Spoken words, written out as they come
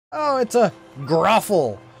Oh, it's a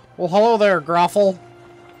GROFFLE. Well, hello there, GROFFLE.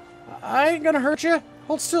 I ain't gonna hurt you.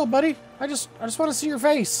 Hold still, buddy. I just want to see your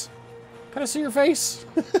face. Can I see your face?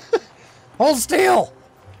 Hold still.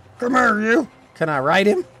 Come here, you. Can I ride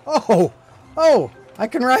him? Oh, I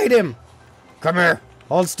can ride him. Come here.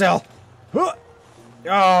 Hold still.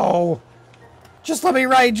 Oh, just let me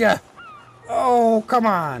ride you. Oh, come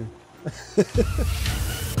on.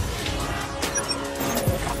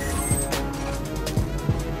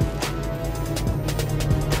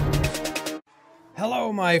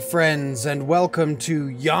 Hello, my friends, and welcome to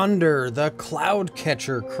Yonder, the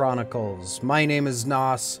Cloudcatcher Chronicles. My name is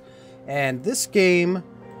Nos, and this game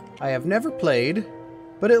I have never played,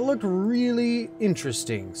 but it looked really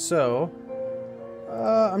interesting. So,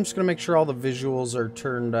 I'm just going to make sure all the visuals are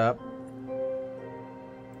turned up.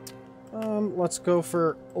 Let's go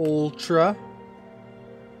for Ultra.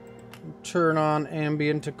 Turn on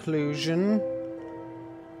Ambient Occlusion.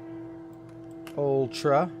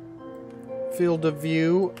 Ultra. Field of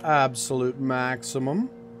view, absolute maximum.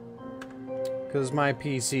 Because my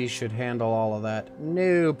PC should handle all of that.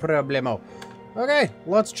 No problemo. Okay,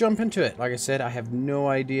 let's jump into it. Like I said, I have no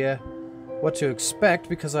idea what to expect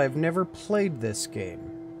because I've never played this game.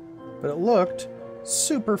 But it looked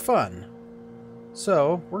super fun.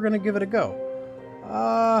 So, we're going to give it a go.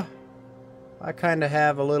 I kind of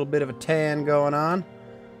have a little bit of a tan going on.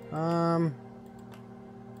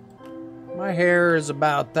 My hair is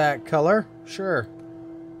about that color. Sure.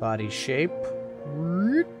 Body shape.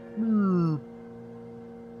 I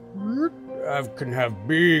can have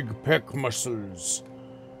big pec muscles.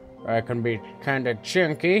 I can be kind of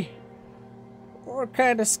chunky. Or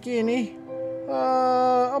kind of skinny.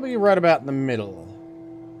 I'll be right about in the middle.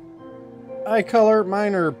 Eye color,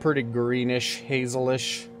 mine are pretty greenish,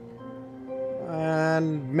 hazelish.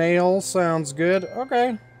 And male sounds good.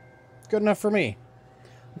 Okay. Good enough for me.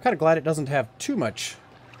 I'm kind of glad it doesn't have too much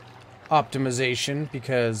optimization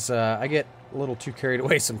because I get a little too carried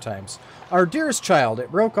away sometimes. Our dearest child,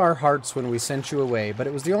 it broke our hearts when we sent you away, but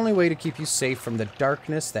it was the only way to keep you safe from the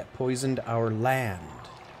darkness that poisoned our land.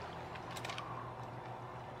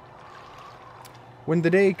 When the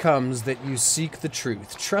day comes that you seek the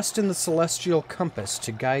truth, trust in the celestial compass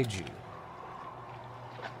to guide you.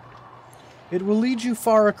 It will lead you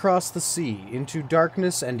far across the sea, into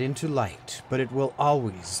darkness and into light, but it will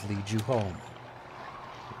always lead you home.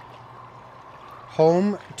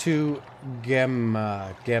 Home to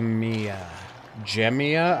Gemea.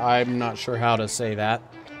 Gemea? I'm not sure how to say that.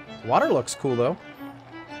 Water looks cool, though.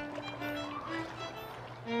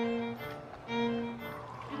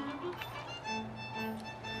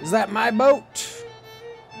 Is that my boat?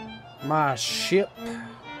 My ship?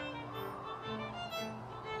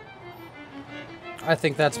 I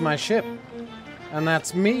think that's my ship. And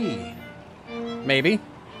that's me. Maybe.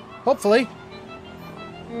 Hopefully.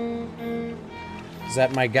 Is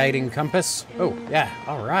that my guiding compass? Oh, yeah.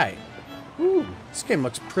 Alright. Ooh, this game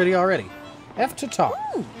looks pretty already. F to talk.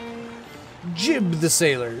 Ooh. Jib the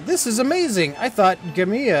sailor. This is amazing. I thought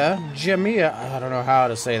Gemea, I don't know how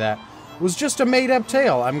to say that, was just a made-up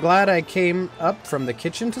tale. I'm glad I came up from the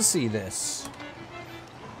kitchen to see this.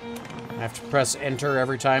 I have to press enter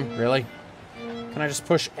every time? Really? Can I just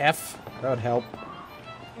push F? That would help.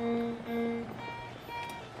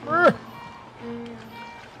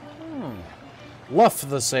 Luff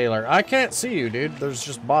the sailor. I can't see you, dude. There's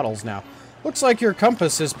just bottles now. Looks like your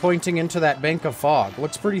compass is pointing into that bank of fog.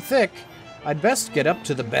 Looks pretty thick. I'd best get up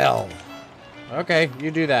to the bell. Okay,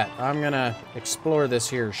 you do that. I'm gonna explore this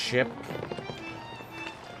here ship.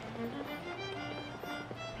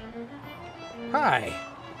 Hi.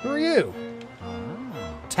 Who are you?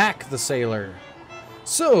 Tack the sailor.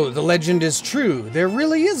 So, the legend is true. There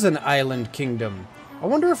really is an island kingdom. I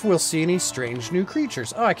wonder if we'll see any strange new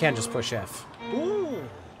creatures. Oh, I can't just push F. Ooh.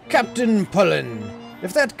 Captain Pullen,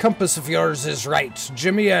 if that compass of yours is right,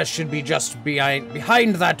 Gemea should be just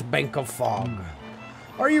behind that bank of fog.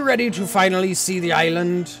 Are you ready to finally see the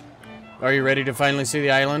island? Are you ready to finally see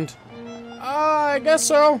the island? I guess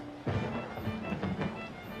so.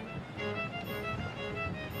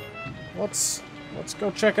 Let's go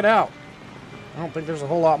check it out. I don't think there's a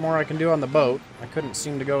whole lot more I can do on the boat. I couldn't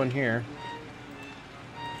seem to go in here.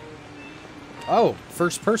 Oh,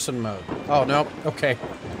 first person mode. Oh, no. Okay.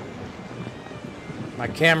 My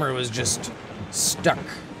camera was just stuck.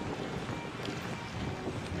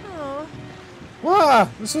 Aww. Wow,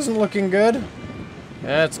 this isn't looking good.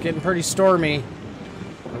 Yeah, it's getting pretty stormy.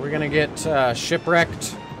 Are we gonna get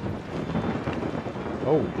shipwrecked?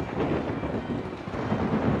 Oh.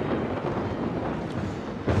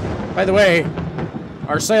 By the way,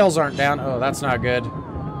 our sails aren't down. Oh, that's not good.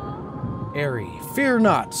 Airy, Fear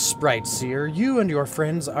not, Sprite Seer. You and your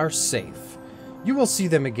friends are safe. You will see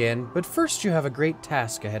them again, but first you have a great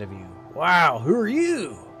task ahead of you. Wow, who are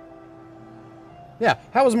you? Yeah,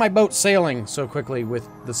 how is my boat sailing so quickly with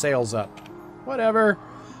the sails up? Whatever.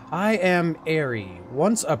 I am Airy,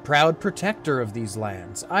 once a proud protector of these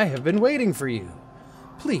lands. I have been waiting for you.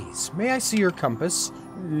 Please, may I see your compass?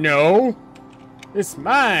 No. It's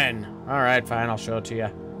mine. Alright, fine, I'll show it to you.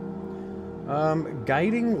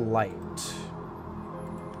 Guiding light.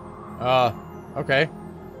 Okay.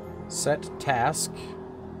 Set task.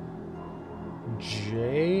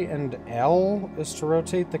 J and L is to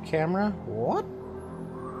rotate the camera? What?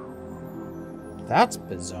 That's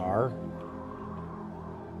bizarre.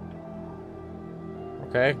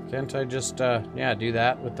 Okay, can't I just, yeah, do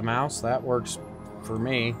that with the mouse? That works for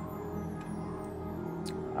me.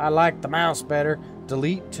 I like the mouse better.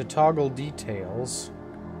 Delete to toggle details.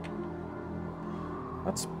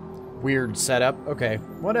 That's weird setup. Okay,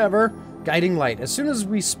 whatever. Guiding light. As soon as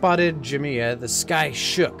we spotted Gemea, the sky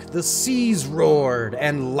shook, the seas roared,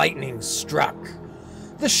 and lightning struck.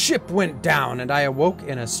 The ship went down, and I awoke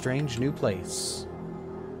in a strange new place.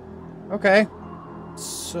 Okay.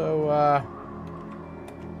 So,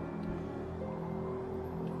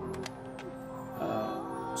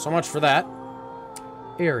 so much for that.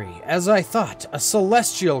 Airy, as I thought, a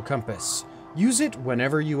celestial compass. Use it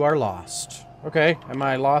whenever you are lost. Okay, am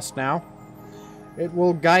I lost now? It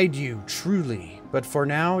will guide you, truly, but for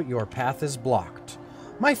now, your path is blocked.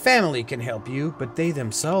 My family can help you, but they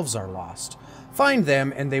themselves are lost. Find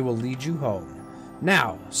them, and they will lead you home.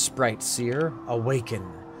 Now, Sprite Seer, awaken.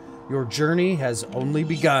 Your journey has only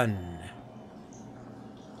begun.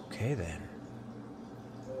 Okay, then.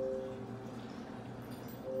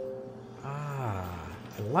 I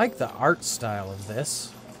like the art style of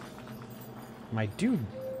this. My dude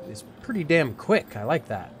is pretty damn quick. I like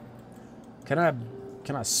that. Can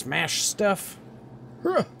I smash stuff?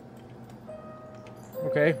 Huh.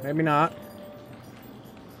 Okay, maybe not.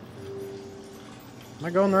 Am I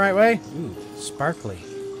going the right way? Ooh, sparkly.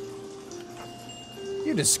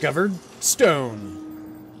 You discovered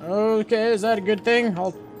stone. Okay, is that a good thing?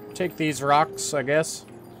 I'll take these rocks, I guess.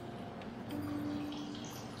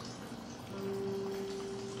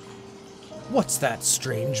 What's that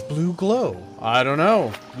strange blue glow? I don't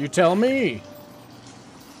know. You tell me.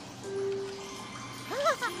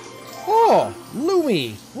 Oh,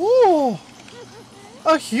 Lumi. Oh,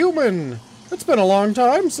 a human. It's been a long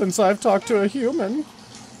time since I've talked to a human.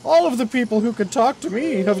 All of the people who could talk to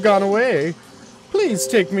me have gone away. Please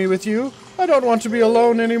take me with you. I don't want to be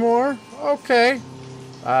alone anymore. Okay.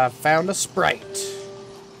 I found a sprite.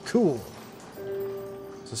 Cool.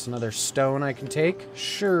 Is this another stone I can take?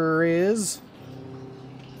 Sure is. Is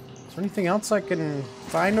there anything else I can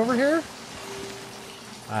find over here?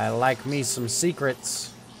 I like me some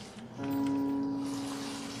secrets.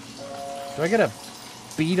 Do I get a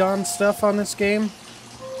beat on stuff on this game?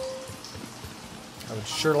 I would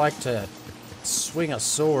sure like to swing a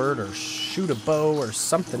sword or shoot a bow or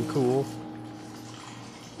something cool.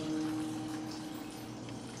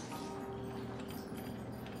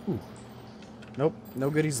 Ooh. Nope, no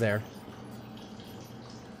goodies there.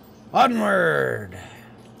 Onward!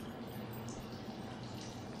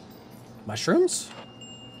 Mushrooms?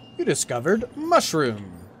 You discovered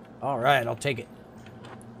mushroom. Alright, I'll take it.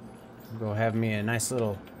 Go have me a nice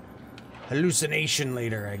little hallucination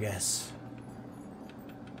later, I guess.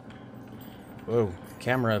 Whoa,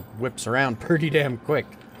 camera whips around pretty damn quick.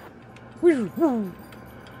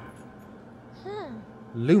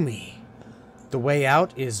 Lumi. The way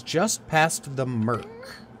out is just past the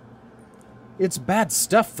murk. It's bad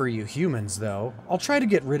stuff for you humans, though. I'll try to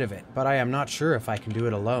get rid of it, but I am not sure if I can do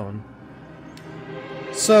it alone.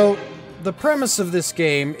 So, the premise of this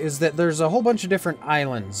game is that there's a whole bunch of different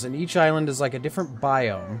islands, and each island is like a different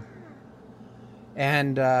biome.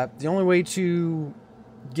 And the only way to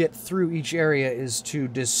get through each area is to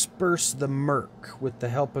disperse the murk with the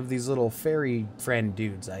help of these little fairy friend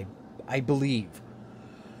dudes, I believe.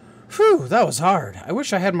 Whew, that was hard. I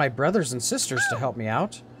wish I had my brothers and sisters to help me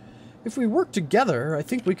out. If we work together, I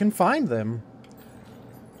think we can find them.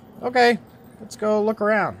 Okay, let's go look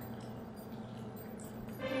around.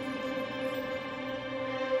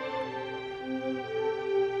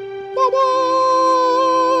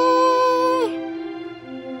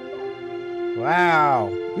 Wow.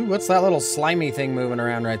 Ooh, what's that little slimy thing moving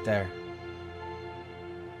around right there?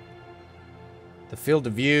 The field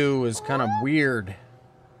of view is kind of weird.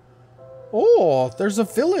 Oh, there's a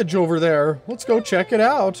village over there. Let's go check it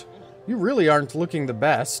out. You really aren't looking the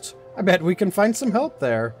best. I bet we can find some help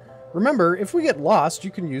there. Remember, if we get lost,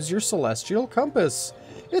 you can use your celestial compass.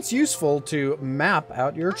 It's useful to map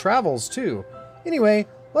out your travels, too. Anyway,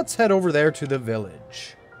 let's head over there to the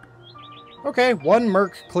village. Okay, 1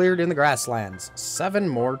 murk cleared in the grasslands. 7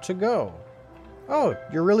 more to go. Oh,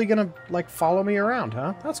 you're really gonna, like, follow me around,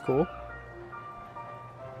 huh? That's cool.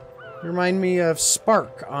 You remind me of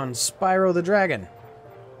Spark on Spyro the Dragon.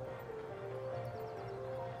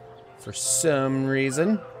 For some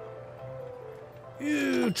reason.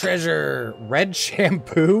 Ooh, treasure! Red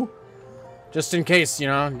shampoo? Just in case, you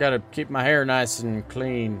know, gotta keep my hair nice and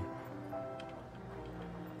clean.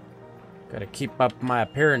 Gotta keep up my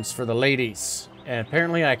appearance for the ladies. And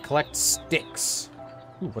apparently I collect sticks.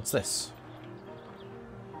 Ooh, what's this?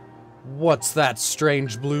 What's that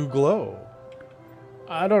strange blue glow?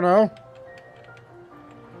 I don't know.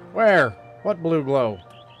 Where? What blue glow?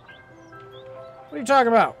 What are you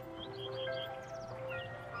talking about?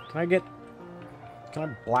 Can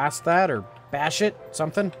I blast that or bash it?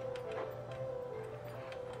 Something?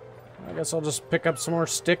 I guess I'll just pick up some more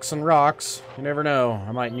sticks and rocks. You never know.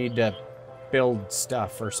 I might need to build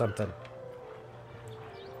stuff or something.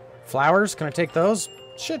 Flowers? Can I take those?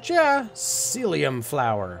 Shit, yeah. Psyllium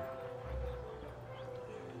flower.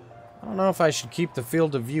 I don't know if I should keep the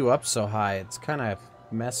field of view up so high. It's kind of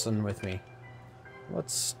messing with me.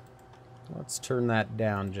 Let's turn that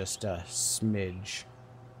down just a smidge.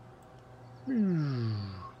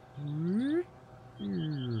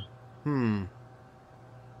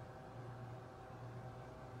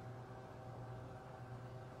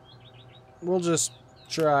 We'll just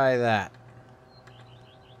try that.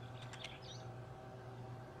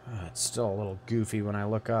 It's still a little goofy when I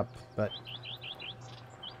look up, but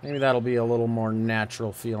maybe that'll be a little more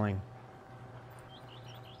natural feeling.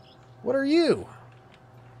 What are you?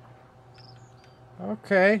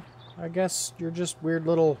 Okay, I guess you're just weird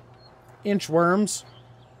little inchworms.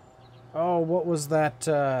 Oh, what was that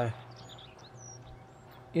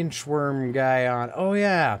inchworm guy on? Oh,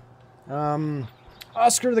 yeah.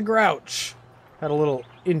 Oscar the Grouch had a little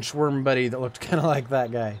inchworm buddy that looked kind of like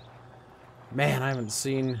that guy. Man, I haven't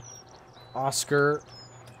seen Oscar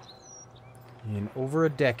in over a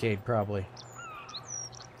decade, probably.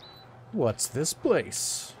 What's this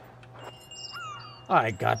place?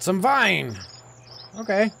 I got some vine.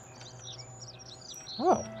 Okay.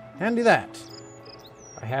 Oh, handy that.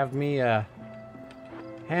 I have me a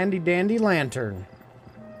handy-dandy lantern.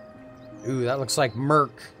 Ooh, that looks like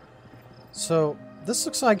murk. So, this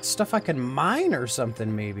looks like stuff I can mine or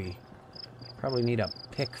something, maybe. Probably need a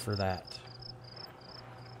pick for that.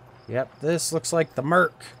 Yep, this looks like the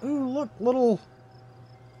murk. Ooh, look, little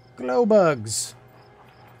glow bugs.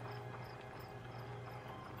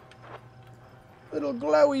 Little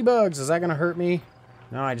glowy bugs. Is that going to hurt me?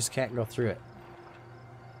 No, I just can't go through it.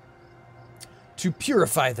 To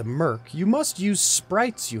purify the murk, you must use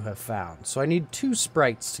sprites you have found. So I need 2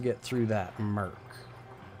 sprites to get through that murk.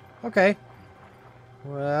 Okay.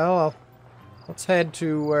 Well, let's head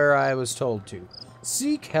to where I was told to.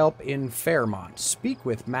 Seek help in Fairmont. Speak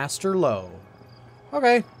with Master Lowe.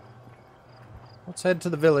 Okay. Let's head to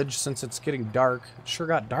the village since it's getting dark. It sure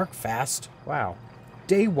got dark fast. Wow.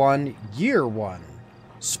 Day 1, year 1.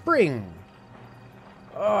 Spring.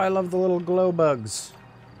 Oh, I love the little glow bugs.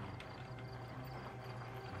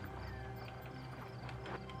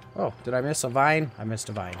 Oh, did I miss a vine? I missed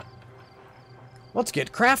a vine. Let's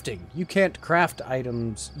get crafting. You can't craft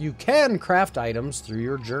items. You can craft items through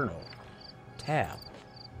your journal. Tab.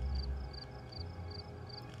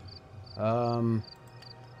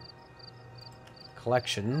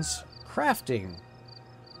 Collections. Crafting.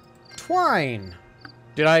 Twine.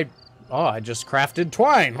 Did I... Oh, I just crafted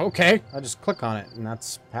twine. Okay. I just click on it, and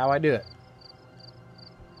that's how I do it.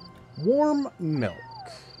 Warm milk.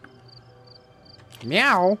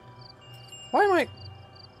 Meow. Why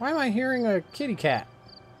am I hearing a kitty cat?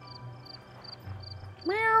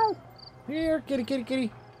 Meow. Here, kitty, kitty,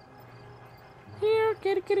 kitty. Here,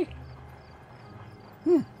 kitty, kitty.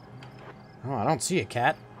 Oh, I don't see a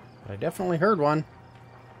cat, but I definitely heard one.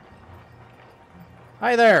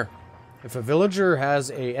 Hi there. If a villager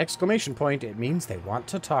has a exclamation point, it means they want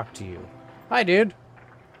to talk to you. Hi, dude.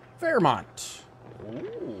 Fairmont.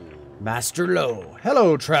 Ooh. Master Lowe.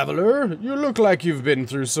 Hello, traveler. You look like you've been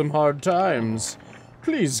through some hard times.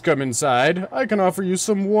 Please come inside. I can offer you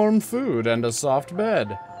some warm food and a soft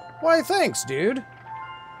bed. Why, thanks, dude.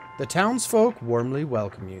 The townsfolk warmly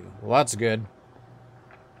welcome you. Well, that's good.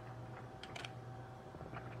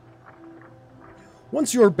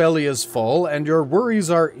 Once your belly is full and your worries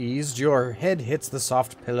are eased, your head hits the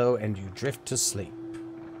soft pillow and you drift to sleep.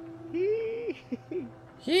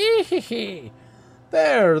 Hee.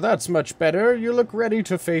 There, that's much better. You look ready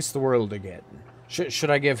to face the world again. Should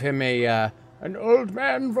I give him a An old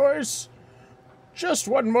man voice? Just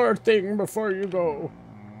one more thing before you go.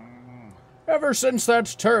 Ever since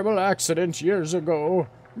that terrible accident years ago,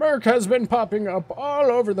 murk has been popping up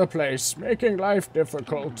all over the place, making life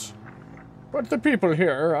difficult. But the people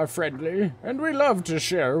here are friendly, and we love to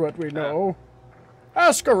share what we know.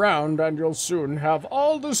 Ask around, and you'll soon have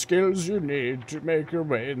all the skills you need to make your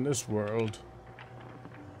way in this world.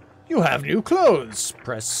 You have new clothes.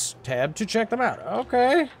 Press tab to check them out.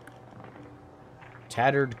 Okay.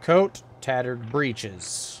 Tattered coat, tattered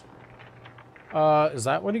breeches. Is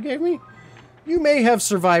that what he gave me? You may have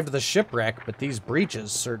survived the shipwreck, but these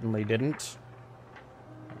breeches certainly didn't.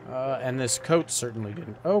 And this coat certainly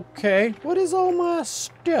didn't. Okay, what is all my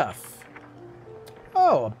stuff?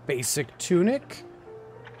 Oh, a basic tunic.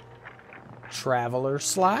 Traveler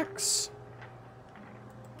slacks.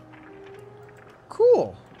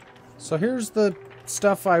 Cool. So here's the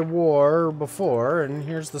stuff I wore before, and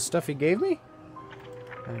here's the stuff he gave me.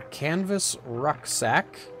 A canvas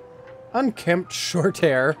rucksack. Unkempt short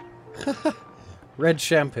hair. Red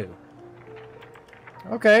shampoo.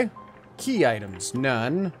 Okay. Key items.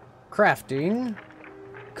 None. Crafting.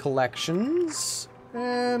 Collections.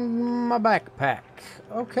 And my backpack.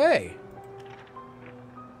 Okay.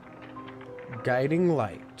 Guiding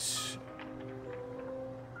light.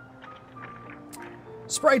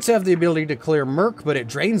 Sprites have the ability to clear murk, but it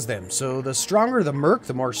drains them. So the stronger the murk,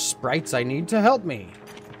 the more sprites I need to help me.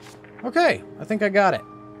 Okay, I think I got it.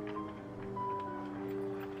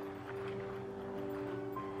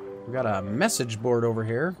 We got a message board over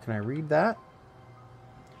here. Can I read that?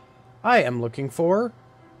 I am looking for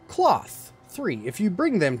cloth. 3. If you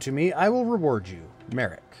bring them to me, I will reward you.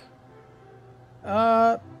 Merrick.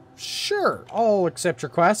 Sure. I'll accept your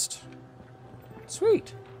quest.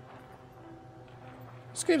 Sweet.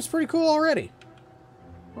 This game's pretty cool already.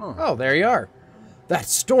 Huh. Oh, there you are. That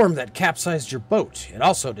storm that capsized your boat. It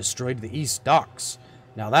also destroyed the east docks.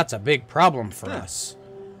 Now that's a big problem for us.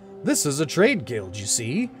 This is a trade guild, you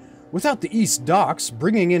see. Without the east docks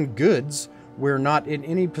bringing in goods, we're not in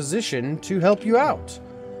any position to help you out.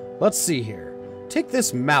 Let's see here. Take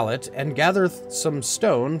this mallet and gather some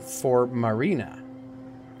stone for Marina.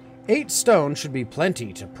 8 stone should be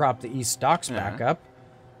plenty to prop the east docks back up.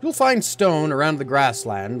 You'll find stone around the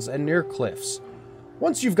grasslands and near cliffs.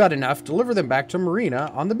 Once you've got enough, deliver them back to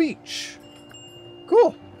Marina on the beach.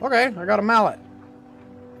 Cool. Okay, I got a mallet.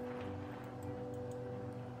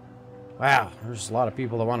 Wow, there's a lot of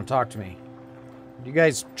people that want to talk to me. Do you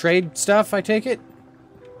guys trade stuff, I take it?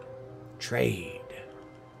 Trade.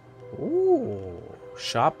 Ooh,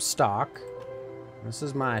 shop stock. This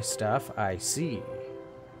is my stuff, I see.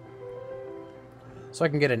 So I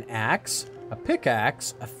can get an axe, a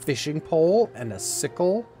pickaxe, a fishing pole, and a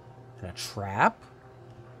sickle, and a trap.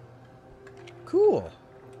 Cool.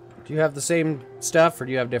 Do you have the same stuff, or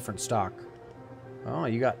do you have different stock? Oh,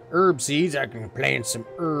 you got herb seeds. I can plant some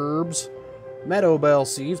herbs. Meadow bell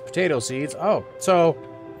seeds, potato seeds. Oh, so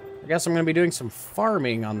I guess I'm going to be doing some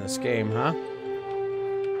farming on this game, huh?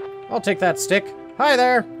 I'll take that stick. Hi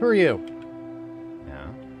there. Who are you? Yeah.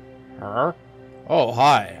 Huh? Oh,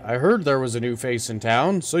 hi. I heard there was a new face in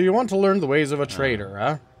town, so you want to learn the ways of a trader,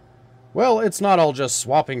 huh? Well, it's not all just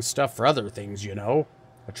swapping stuff for other things, you know.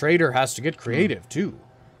 A trader has to get creative, too.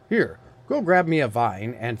 Here, go grab me a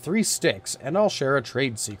vine and 3 sticks, and I'll share a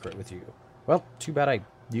trade secret with you. Well, too bad I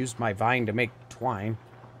used my vine to make twine.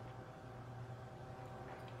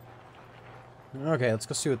 Okay, let's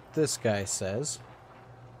go see what this guy says.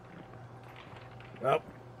 Oh,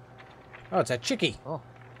 it's a chickie. Oh.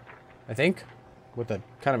 I think. With a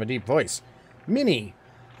kind of a deep voice. Minnie,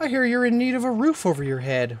 I hear you're in need of a roof over your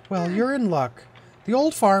head. Well, you're in luck. The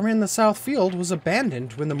old farm in the south field was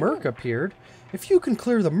abandoned when the murk appeared. If you can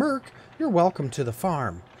clear the murk, you're welcome to the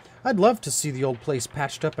farm. I'd love to see the old place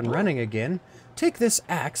patched up and running again. Take this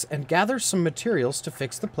axe and gather some materials to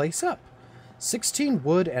fix the place up. 16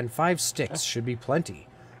 wood and 5 sticks should be plenty.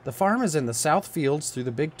 The farm is in the south fields through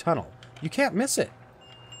the big tunnel. You can't miss it.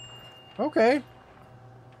 Okay.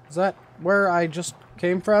 Is that where I just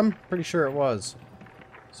came from? Pretty sure it was.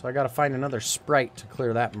 So I gotta find another sprite to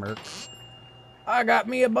clear that murk. I got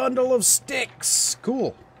me a bundle of sticks.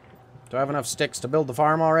 Cool. Do I have enough sticks to build the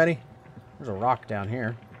farm already? There's a rock down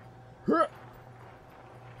here.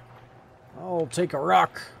 I'll take a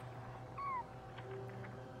rock.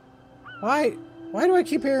 Why do I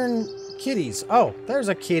keep hearing kitties? Oh, there's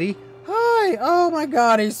a kitty. Hi. Oh my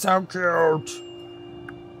god, he's so cute.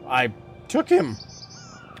 I took him.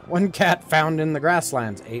 1 cat found in the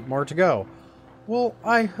grasslands. 8 more to go. Well,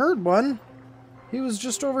 I heard one. He was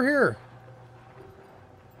just over here.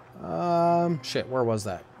 Shit, where was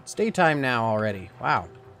that? It's daytime now already. Wow.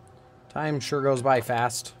 Time sure goes by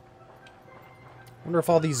fast. Wonder if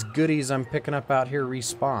all these goodies I'm picking up out here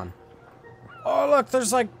respawn. Oh, look,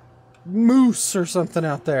 there's like moose or something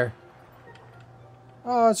out there.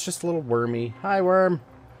 Oh, it's just a little wormy. Hi, worm.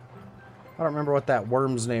 I don't remember what that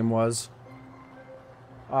worm's name was.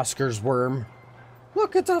 Oscar's worm.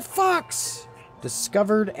 Look, it's a fox!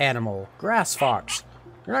 Discovered animal. Grass fox.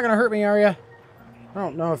 You're not gonna hurt me, are you? I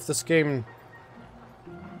don't know if this game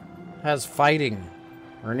has fighting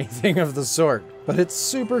or anything of the sort, but it's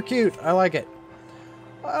super cute. I like it.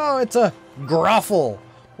 Oh, it's a GROFFLE.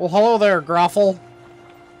 Well, hello there, GROFFLE.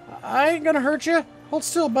 I ain't gonna hurt you. Hold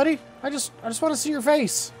still, buddy. I just want to see your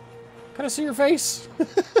face. Can I see your face?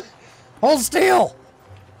 Hold still.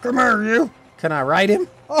 Come here, you. Can I ride him?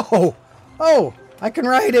 Oh, I can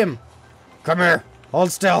ride him. Come here.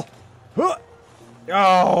 Hold still.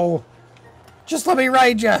 Oh, just let me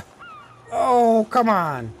ride you. Oh, come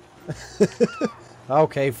on.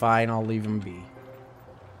 Okay, fine. I'll leave him be.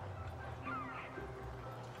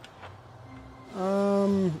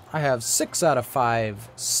 I have 6 out of 5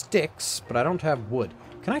 sticks, but I don't have wood.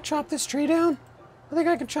 Can I chop this tree down? I think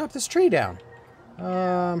I can chop this tree down.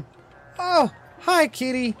 Oh, hi,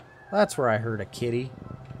 kitty. That's where I heard a kitty.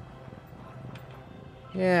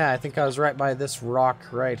 Yeah, I think I was right by this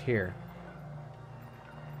rock right here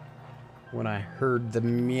when I heard the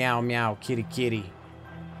meow meow kitty kitty.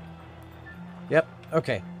 Yep,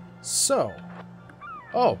 okay. So,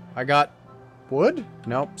 oh, I got wood?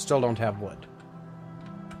 Nope, still don't have wood.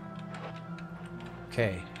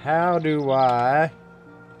 Okay, how do I...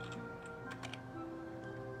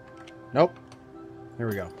 Nope. Here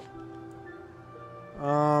we go.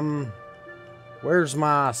 Where's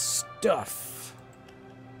my stuff?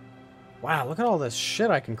 Wow, look at all this shit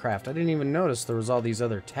I can craft. I didn't even notice there was all these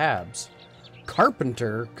other tabs.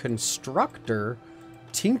 Carpenter, constructor,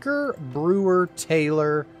 tinker, brewer,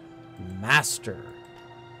 tailor, master.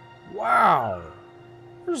 Wow.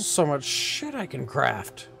 There's so much shit I can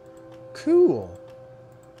craft. Cool.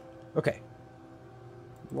 Okay.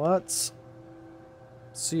 Let's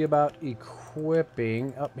see about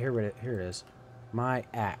equipping... Oh, here it is. My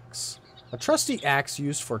axe. A trusty axe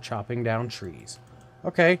used for chopping down trees.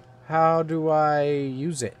 Okay, how do I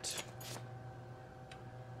use it?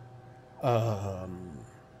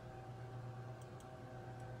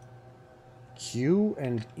 Q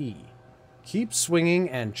and E. Keep swinging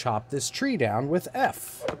and chop this tree down with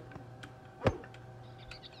F.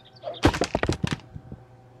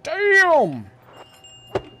 Damn!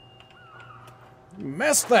 You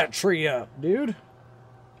messed that tree up, dude.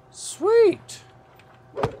 Sweet.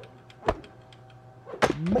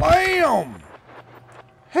 Blam!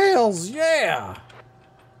 Hells yeah!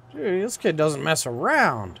 Dude, this kid doesn't mess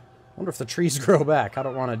around. Wonder if the trees grow back. I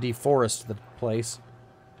don't want to deforest the place.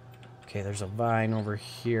 Okay, there's a vine over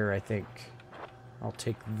here, I think. I'll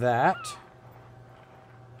take that.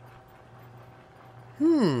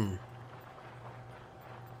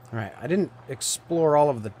 Alright, I didn't explore all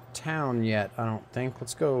of the town yet, I don't think.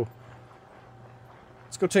 Let's go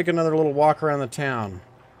take another little walk around the town.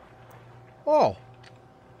 Oh!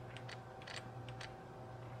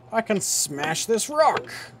 I can smash this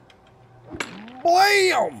rock!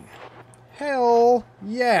 Blam! Hell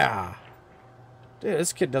yeah! Dude,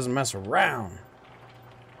 this kid doesn't mess around.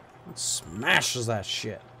 He smashes that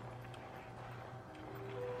shit.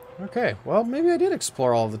 Okay, well, maybe I did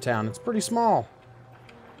explore all of the town. It's pretty small.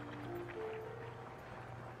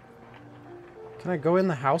 Can I go in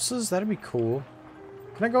the houses? That'd be cool.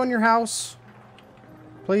 Can I go in your house?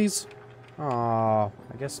 Please? Aw,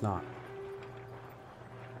 I guess not.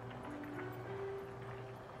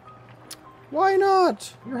 Why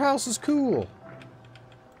not? Your house is cool.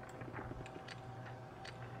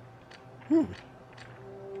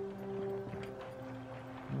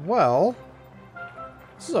 Well,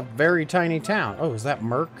 this is a very tiny town. Oh, is that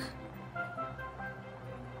murk?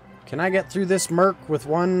 Can I get through this murk with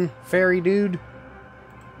one fairy dude?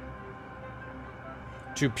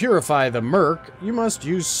 To purify the murk, you must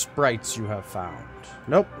use sprites you have found.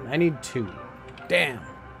 Nope, I need 2. Damn.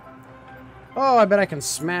 Oh, I bet I can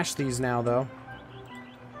smash these now, though.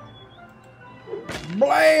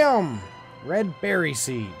 Blam! Red berry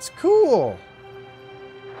seeds. Cool!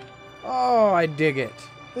 Oh, I dig it.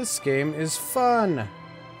 This game is fun.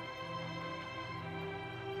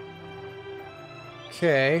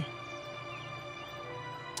 Okay.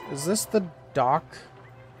 Is this the dock?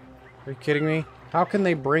 Are you kidding me? How can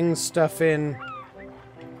they bring stuff in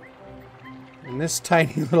this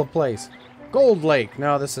tiny little place? Gold Lake.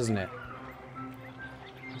 No, this isn't it.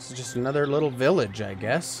 This is just another little village, I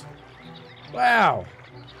guess. Wow.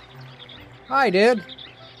 Hi, dude.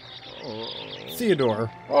 Theodore.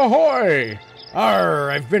 Ahoy! Arr,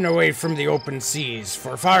 I've been away from the open seas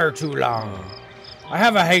for far too long. I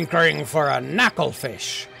have a hankering for a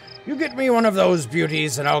knucklefish. You get me one of those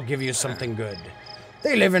beauties and I'll give you something good.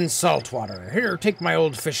 They live in salt water. Here, take my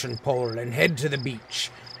old fishing pole and head to the beach.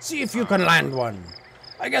 See if you can land one.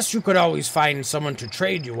 I guess you could always find someone to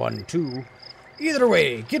trade you one, too. Either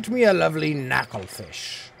way, get me a lovely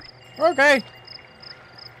knucklefish. Okay.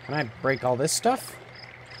 Can I break all this stuff?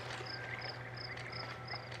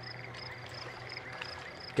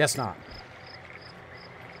 Guess not.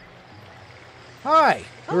 Hi,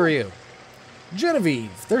 who are you?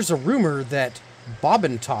 Genevieve, there's a rumor that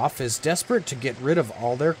Bobbentoff is desperate to get rid of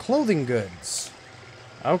all their clothing goods.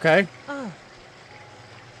 Okay.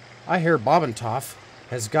 I hear Bobbentoff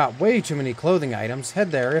has got way too many clothing items.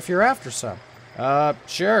 Head there if you're after some.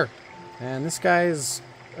 Sure. And this guy's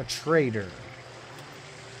a trader.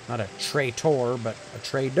 Not a traitor, but a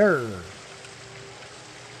trader.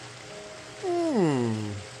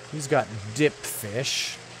 He's got dip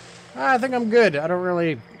fish. I think I'm good. I don't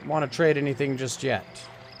really want to trade anything just yet.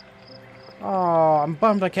 Oh, I'm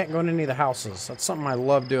bummed I can't go in any of the houses. That's something I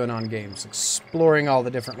love doing on games. Exploring all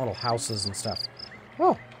the different little houses and stuff.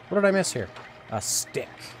 Oh, what did I miss here? A stick.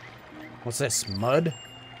 What's this? Mud?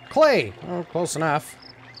 Clay. Oh, close enough.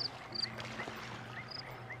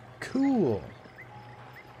 Cool.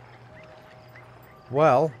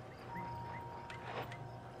 Well,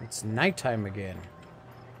 it's nighttime again.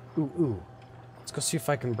 Ooh. Let's go see if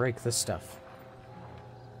I can break this stuff.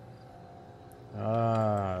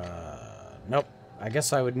 Nope. I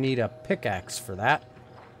guess I would need a pickaxe for that.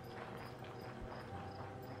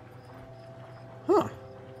 Huh.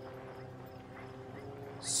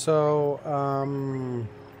 So,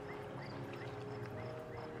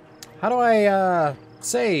 how do I,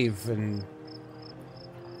 save? And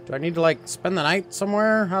do I need to, like, spend the night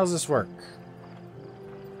somewhere? How does this work?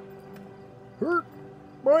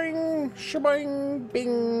 Boing, shaboing,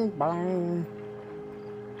 bing, bong.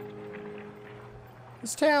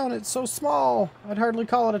 This town, it's so small. I'd hardly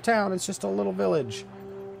call it a town. It's just a little village.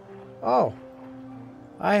 Oh.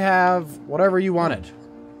 I have whatever you wanted.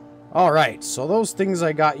 Alright, so those things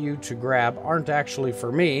I got you to grab aren't actually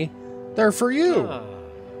for me. They're for you.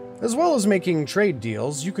 As well as making trade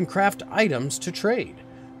deals, you can craft items to trade.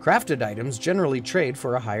 Crafted items generally trade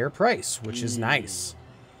for a higher price, which is nice.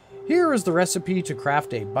 Here is the recipe to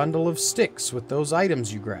craft a bundle of sticks with those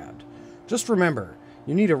items you grabbed. Just remember,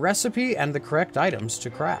 you need a recipe and the correct items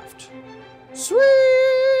to craft. Sweet!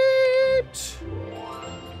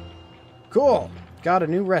 Cool. Got a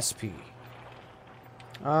new recipe.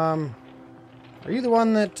 Are you the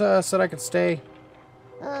one that said I could stay?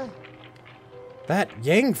 That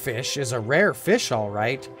yangfish is a rare fish, all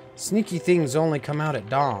right. Sneaky things only come out at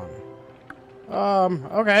dawn.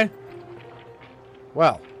 Okay.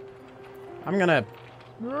 Well, I'm gonna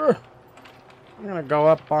go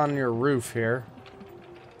up on your roof here.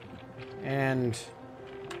 And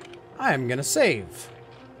I'm gonna save.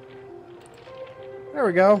 There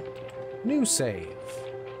we go. New save.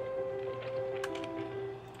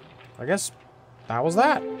 I guess that was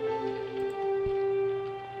that.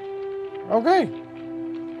 Okay.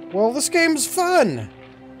 Well, this game's fun.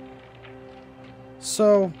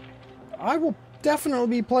 So, I will definitely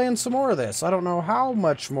be playing some more of this. I don't know how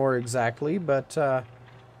much more exactly, but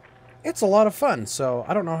it's a lot of fun. So,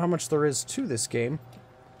 I don't know how much there is to this game,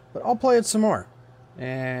 but I'll play it some more.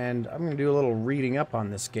 And I'm going to do a little reading up on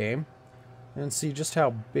this game and see just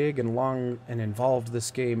how big and long and involved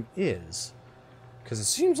this game is. Because it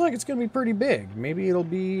seems like it's going to be pretty big. Maybe it'll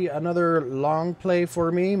be another long play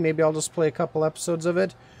for me. Maybe I'll just play a couple episodes of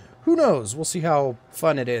it. Who knows? We'll see how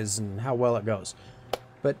fun it is and how well it goes.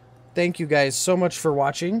 But thank you guys so much for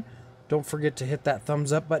watching. Don't forget to hit that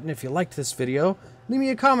thumbs up button if you liked this video. Leave me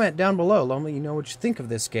a comment down below. Let me know what you think of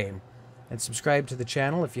this game. And subscribe to the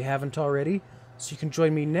channel if you haven't already, so you can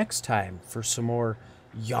join me next time for some more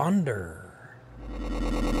Yonder.